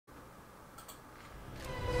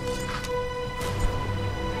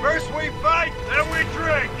me a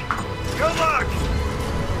drink. Good luck.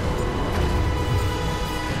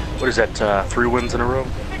 What is that, 3 wins in a row?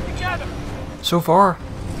 So far.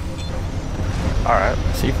 Alright.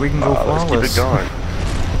 See if we can go Let's flawless. keep it going.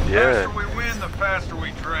 The Yeah. faster we win, the faster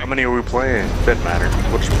we drink. How many are we playing? Doesn't matter.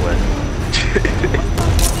 We'll just play.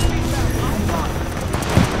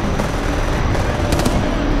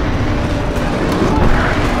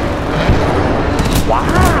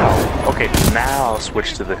 Wow! Okay, now I'll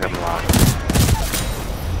switch to the Hemlock.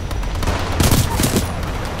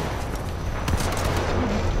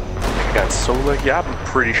 I got so lucky. I'm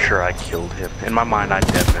pretty sure I killed him. In my mind, I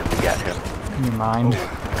definitely got him. In your mind.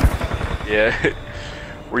 Yeah.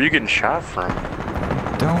 Where are you getting shot from?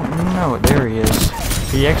 Don't know. There he is.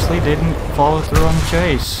 He actually didn't follow through on the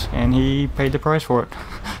chase, and he paid the price for it.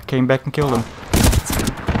 Came back and killed him.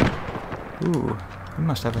 Ooh, he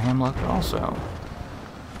must have a Hemlock also.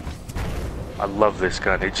 I love this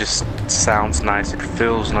gun. It just sounds nice. It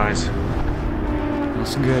feels nice.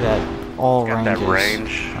 It's good at all Got ranges. that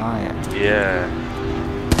range. Oh yeah. Yeah.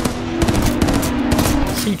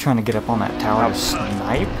 I see you trying to get up on that tower to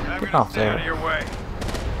snipe. Get off Stay out of there. your way.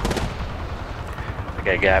 That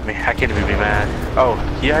guy got me. I can't even be mad. Oh,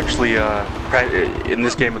 he actually, in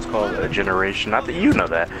this game it's called a generation. Not that you know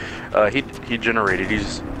that. He generated.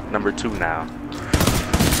 He's number 2 now.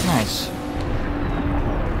 Nice.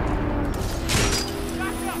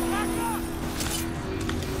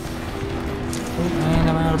 Oh man,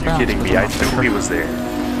 I'm out of You're bounds. kidding me. I knew he was there.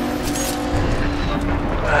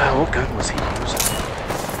 What gun was he using?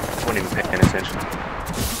 I wasn't even paying attention.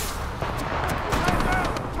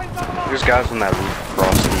 There's guys on that roof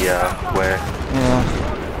across the way. Yeah.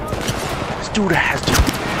 This dude has to.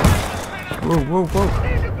 Whoa, whoa, whoa.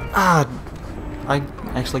 Ah, I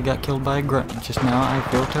actually got killed by a grunt just now. I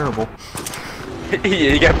feel terrible.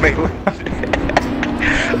 Yeah, you got me.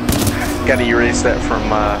 Gotta erase that from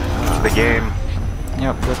the game.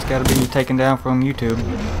 Yep, that's gotta be taken down from YouTube.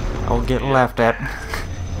 I'll get laughed at.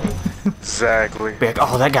 Exactly. Be like,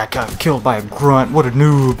 oh, that guy got killed by a grunt. What a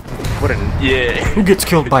noob. What a yeah. Who gets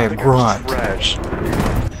killed by a grunt? Trash.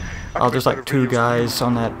 Oh, there's like 2 guys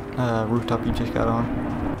on that rooftop you just got on.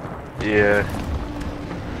 Yeah.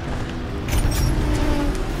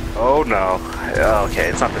 Oh no. Okay,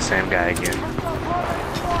 it's not the same guy again.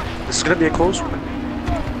 This is gonna be a close one.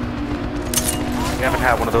 We haven't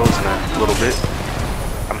had one of those in a little bit.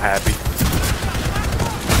 I'm happy.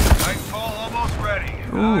 Titanfall almost ready.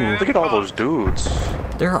 Ooh. Look at all those dudes.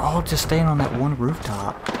 They're all just staying on that one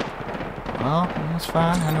rooftop. Well, that's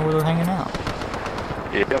fine. I know where they're hanging out.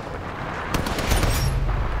 Yep.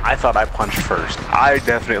 I thought I punched first. I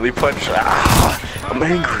definitely punched. Ah, I'm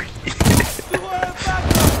angry.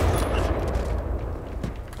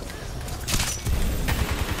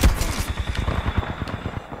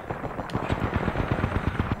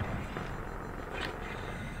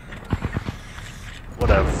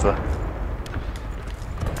 Whatever.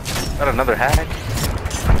 Got another hack?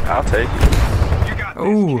 I'll take it. You got this,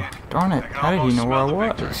 Ooh, kid. darn it. I can How did he almost know where I smell the was?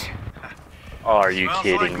 victory. Oh, are you Smells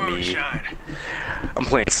kidding like me? moonshine. I'm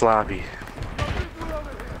playing sloppy.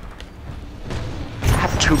 I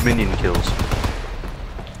have 2 minion kills.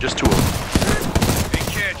 Just 2 of them. Hey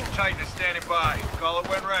kid, your Titan is standing by. Call it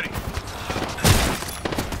when ready.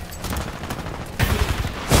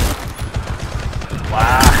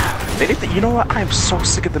 Wow. They need to, you know what? I am so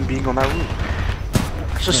sick of them being on that roof.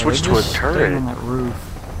 I just switched to a Staying turret. on that roof.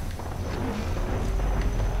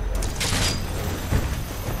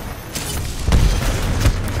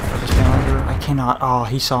 I cannot. Oh,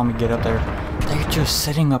 he saw me get up there. They're just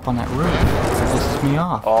sitting up on that roof. That pisses me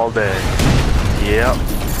off. All day. Yep.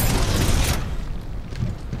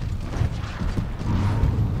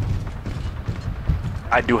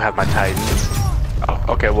 I do have my Titan. Oh,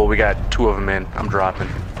 okay, well we got 2 of them in. I'm dropping.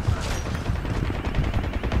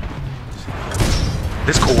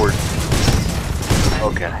 This cord.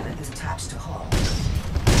 Okay.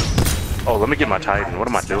 Oh, let me get my Titan. What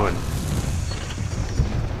am I doing?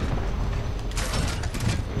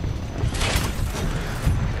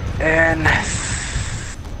 And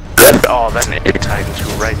oh, that's an 8 Titan too,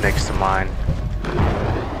 right next to mine.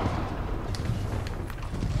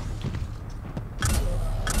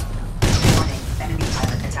 Enemy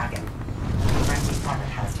pilot attacking. Friendly pilot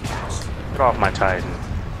has detached. Get off my Titan.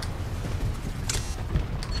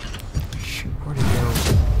 Shoot, where'd he go?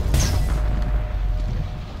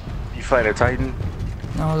 You fight a Titan?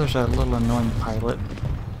 No, there's a little annoying pilot.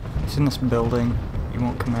 He's in this building. He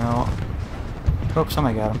won't come out. Oh,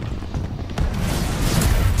 somebody got him.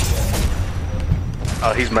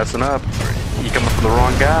 Oh, he's messing up. You coming from the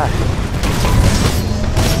wrong guy.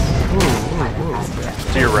 Ooh, ooh, ooh.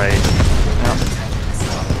 To your right. Yep.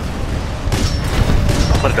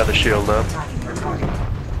 Put another shield up. Attacking reported.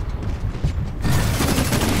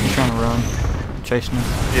 He's trying to run. Chasing him.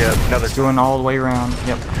 Yeah, another. He's going all the way around.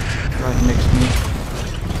 Yep. Right next to me.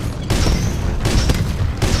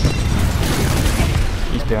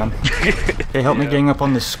 He's done. Okay, help me gang up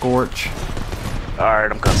on this Scorch.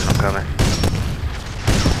 Alright, I'm coming, I'm coming.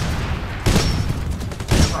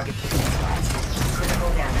 Target critical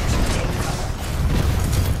damage. Take cover.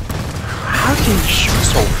 How can you shoot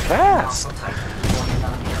so fast? Hostile Titan. 1mm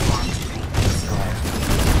armed stream destroyed.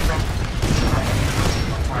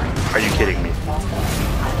 Are you kidding me?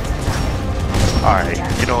 Alright,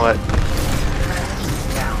 you know what?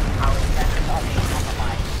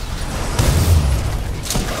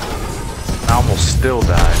 I almost still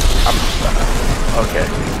died. Okay,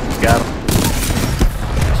 got him.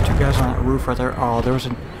 There's two guys on that roof right there. Oh, there was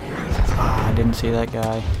an... Ah, I didn't see that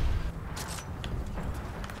guy.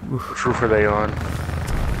 Oof. Which roof are they on?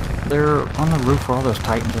 They're on the roof where all those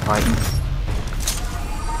Titans are fighting.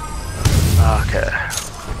 Okay.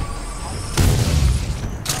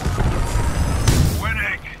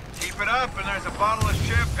 Winning. Keep it up, and there's a bottle of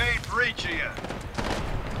champagne for each of you.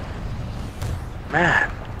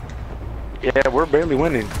 Man. Yeah, we're barely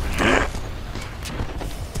winning.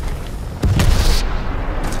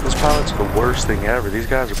 This pilot's the worst thing ever. These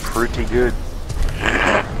guys are pretty good.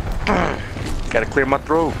 Gotta clear my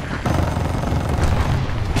throat.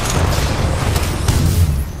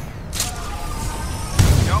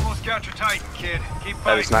 You almost got your Titan, kid. Keep That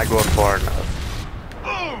fighting. is not going far enough.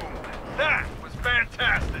 Boom! That was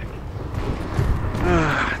fantastic.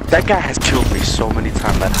 That guy has killed me so many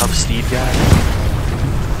times, that Hub Steve guy.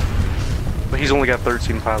 But he's only got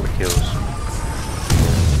 13 pilot kills.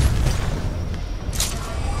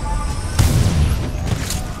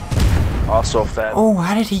 Also, if that Oh,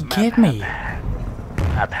 how did he get me?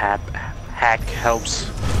 hack helps.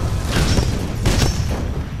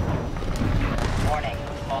 Warning.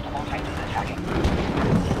 Multiple Titans attacking.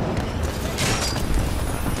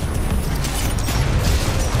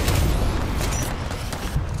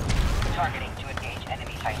 Targeting to engage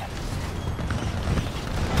enemy Titan.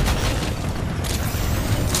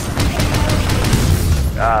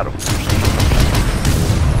 Got him.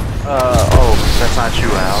 Oh, that's not you,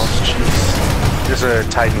 Al. Jeez. There's a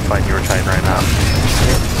Titan fighting your Titan right now.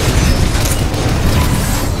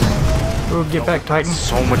 Oh, get back, Titan.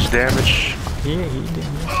 So much damage. Yeah, he did.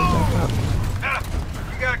 He back up.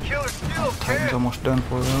 You got killer skills, Titan's kid. almost done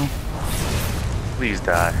for though. Please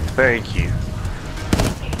die. Thank you.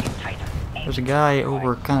 Engaging Titan. There's a guy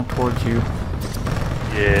over kind of towards you.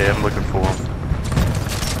 Yeah, I'm looking for him.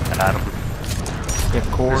 Got him. You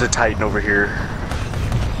have core. There's a Titan over here.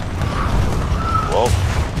 Whoa.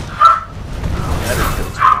 That is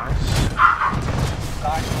nice.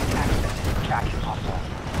 Guard access. Tracking hostile.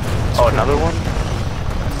 Oh, another one?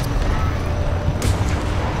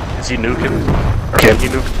 Is he nuking? Or Okay. can he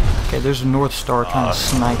nuke? Okay, there's a North Star trying to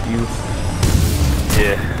snipe you.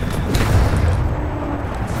 Yeah.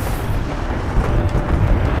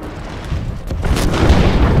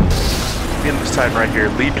 Me and this Titan right here,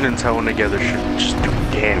 Legion and Talon together should just do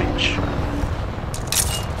damage.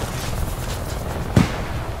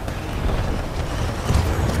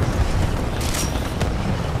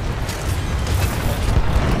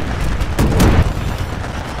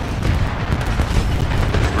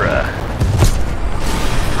 Bruh.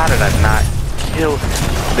 How did I not kill him?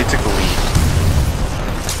 They took the lead.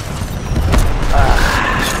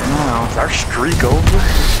 Now, Is our streak over?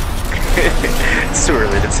 It's too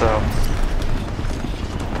early to tell.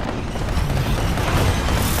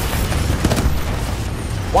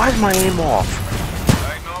 Why is my aim off?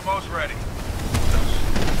 Titan almost ready.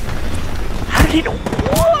 How did he know?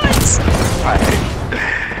 What?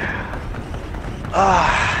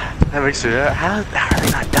 That makes me. How are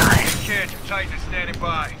they not dying? Kid, your Titan is standing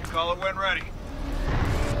by. Call it when ready.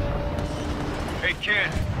 Hey, kid,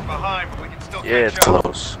 we're behind, but we can still Yeah, it's catch up.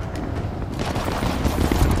 close.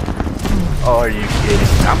 Oh, are you kidding?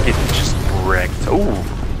 I'm getting just wrecked. Ooh,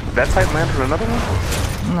 that Titan landed on another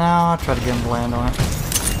one? no, I'll try to get him to land on it.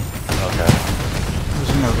 Okay. It was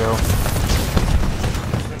a no-go.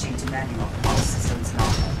 Switching to manual. All systems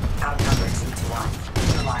normal. Outnumbered 2 to 1.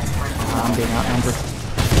 Utilize I'm being outnumbered.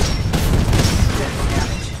 critical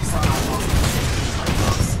damage. Some multiple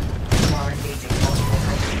systems. You are engaging multiple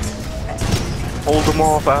Titans. Attacking. Hold them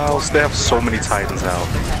off, Owls. They have so many Titans out.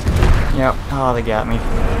 Yep. Oh, they got me.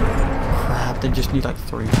 Crap, they just need like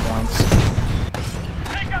 3 points.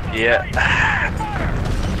 Yeah.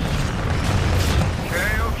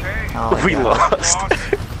 Okay. Oh, they We got lost.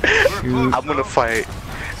 Shoot. I'm gonna fight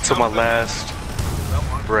to my last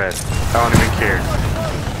breath. I don't even care.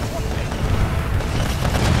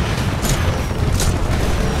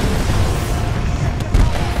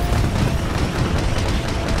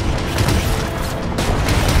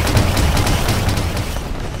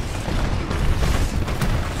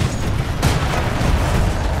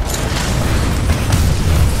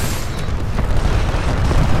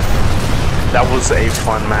 That was a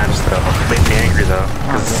fun match, though. It made me angry, though,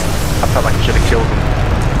 because I felt like I should have killed him.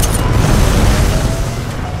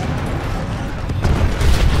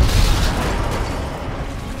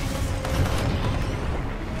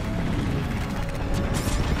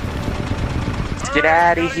 Get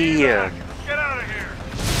out of here! Get out of here!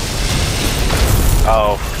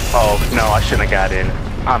 Oh, no, I shouldn't have got in.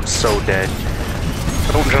 I'm so dead.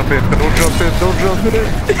 Don't jump in, don't jump in, don't jump in.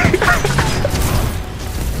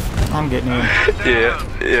 I'm getting in.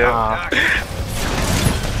 Yeah.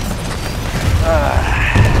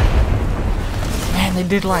 Man, they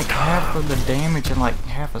did like half of the damage in like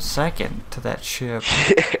half a second to that ship.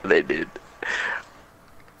 Yeah, they did.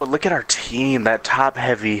 But look at our team, that top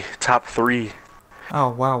heavy, top 3. Oh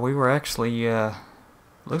wow, we were actually,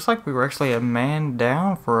 looks like we were actually a man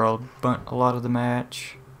down for a lot of the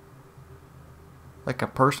match. Like a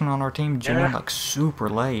person on our team joined like super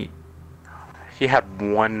late. He had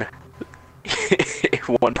 1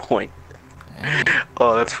 point. Dang.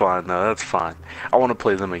 Oh, that's fine though, that's fine. I want to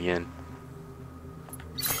play them again.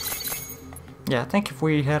 Yeah, I think if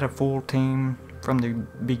we had a full team from the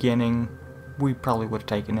beginning, we probably would have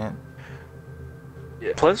taken it.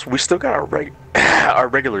 Yeah. Plus, we still got our our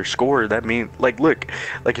regular score. That means, like, look,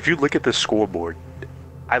 like if you look at the scoreboard,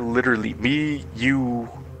 I literally, you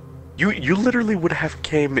literally would have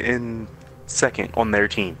came in second on their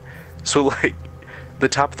team. So like, the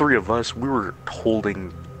top 3 of us, we were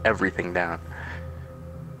holding everything down.